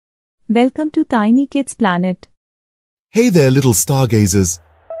Welcome to TinyKids Planet. Hey there, little stargazers.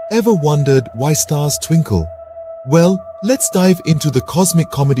 Ever wondered why stars twinkle? Well, let's dive into the cosmic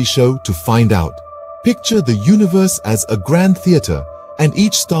comedy show to find out. Picture the universe as a grand theater and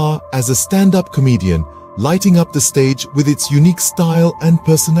each star as a stand-up comedian lighting up the stage with its unique style and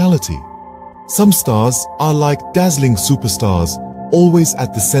personality. Some stars are like dazzling superstars, always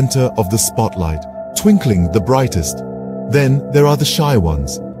at the center of the spotlight, twinkling the brightest. Then there are the shy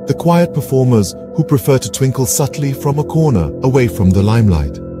ones, the quiet performers who prefer to twinkle subtly from a corner away from the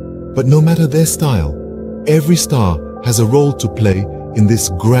limelight. But no matter their style, every star has a role to play in this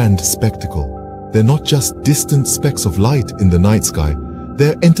grand spectacle. They're not just distant specks of light in the night sky,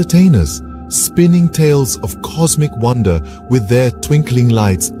 they're entertainers, spinning tales of cosmic wonder with their twinkling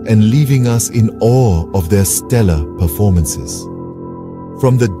lights and leaving us in awe of their stellar performances.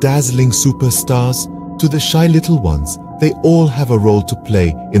 From the dazzling superstars to the shy little ones, they all have a role to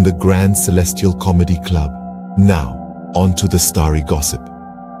play in the grand celestial comedy club. Now, on to the starry gossip.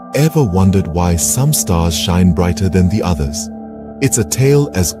 Ever wondered why some stars shine brighter than the others? It's a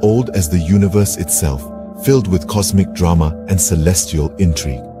tale as old as the universe itself, filled with cosmic drama and celestial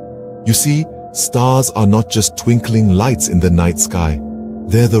intrigue. You see, stars are not just twinkling lights in the night sky.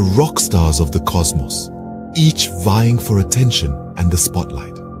 They're the rock stars of the cosmos, each vying for attention and the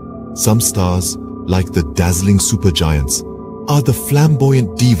spotlight. Some stars, like the dazzling supergiants, are the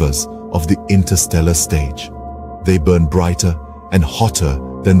flamboyant divas of the interstellar stage. They burn brighter and hotter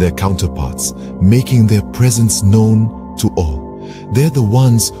than their counterparts, making their presence known to all. They're the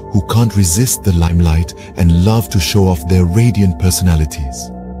ones who can't resist the limelight and love to show off their radiant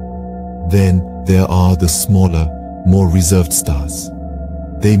personalities. Then there are the smaller, more reserved stars.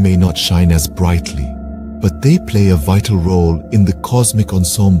 They may not shine as brightly, but they play a vital role in the cosmic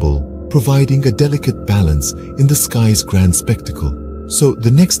ensemble, providing a delicate balance in the sky's grand spectacle. So the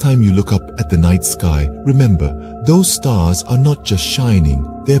next time you look up at the night sky, remember, those stars are not just shining,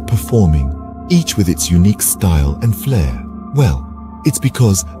 they're performing, each with its unique style and flair. Well, it's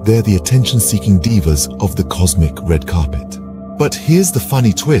because they're the attention-seeking divas of the cosmic red carpet. But here's the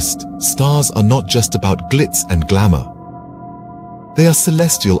funny twist. Stars are not just about glitz and glamour. They are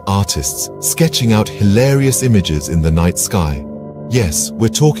celestial artists, sketching out hilarious images in the night sky. Yes, we're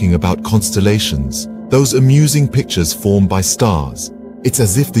talking about constellations, those amusing pictures formed by stars. It's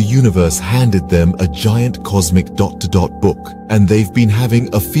as if the universe handed them a giant cosmic dot-to-dot book, and they've been having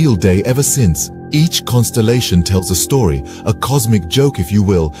a field day ever since. Each constellation tells a story, a cosmic joke if you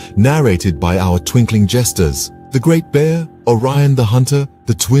will, narrated by our twinkling jesters. The Great Bear, Orion the Hunter,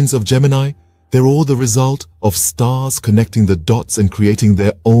 the twins of Gemini, they're all the result of stars connecting the dots and creating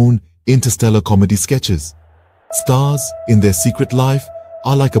their own interstellar comedy sketches. Stars, in their secret life,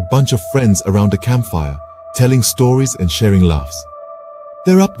 are like a bunch of friends around a campfire, telling stories and sharing laughs.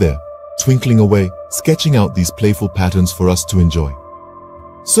 They're up there, twinkling away, sketching out these playful patterns for us to enjoy.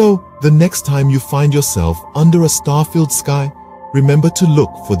 So, the next time you find yourself under a star-filled sky, remember to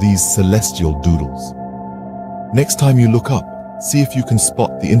look for these celestial doodles. Next time you look up, see if you can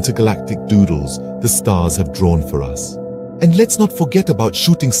spot the intergalactic doodles the stars have drawn for us. And let's not forget about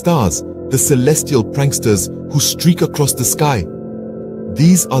shooting stars, the celestial pranksters who streak across the sky.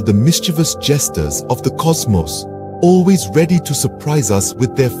 These are the mischievous jesters of the cosmos, always ready to surprise us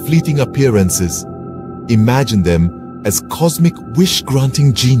with their fleeting appearances. Imagine them as cosmic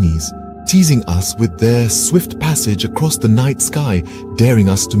wish-granting genies, teasing us with their swift passage across the night sky, daring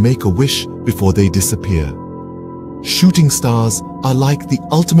us to make a wish before they disappear. Shooting stars are like the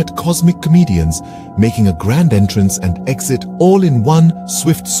ultimate cosmic comedians, making a grand entrance and exit all in one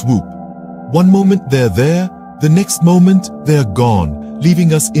swift swoop. One moment they're there, the next moment they're gone,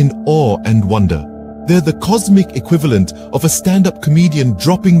 leaving us in awe and wonder. They're the cosmic equivalent of a stand-up comedian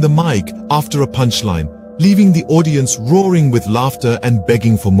dropping the mic after a punchline, leaving the audience roaring with laughter and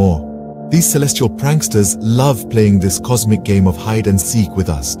begging for more. These celestial pranksters love playing this cosmic game of hide and seek with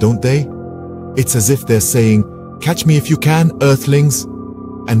us, don't they? It's as if they're saying, "Catch me if you can, Earthlings."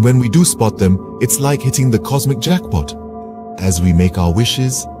 And when we do spot them, it's like hitting the cosmic jackpot, as we make our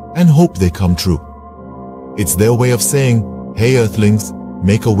wishes and hope they come true. It's their way of saying, "Hey Earthlings,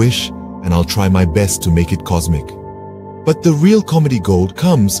 make a wish and I'll try my best to make it cosmic." But the real comedy gold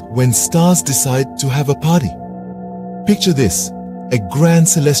comes when stars decide to have a party. Picture this, a grand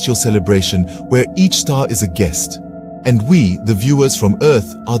celestial celebration where each star is a guest, and we, the viewers from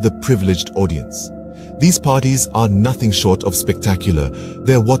Earth, are the privileged audience. These parties are nothing short of spectacular.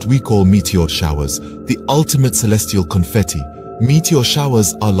 They're what we call meteor showers, the ultimate celestial confetti. Meteor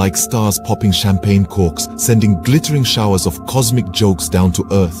showers are like stars popping champagne corks, sending glittering showers of cosmic jokes down to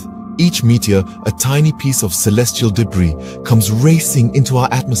Earth. Each meteor, a tiny piece of celestial debris, comes racing into our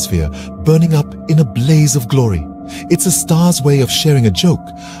atmosphere, burning up in a blaze of glory. It's a star's way of sharing a joke,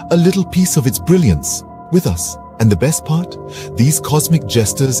 a little piece of its brilliance, with us. And the best part? These cosmic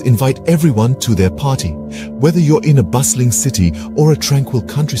jesters invite everyone to their party. Whether you're in a bustling city or a tranquil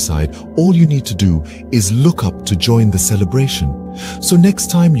countryside, all you need to do is look up to join the celebration. So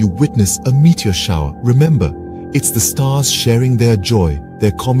next time you witness a meteor shower, remember, it's the stars sharing their joy,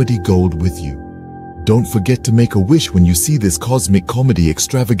 their comedy gold with you. Don't forget to make a wish when you see this cosmic comedy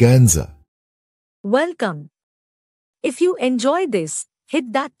extravaganza. Welcome. If you enjoyed this,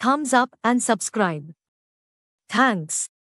 hit that thumbs up and subscribe. Thanks.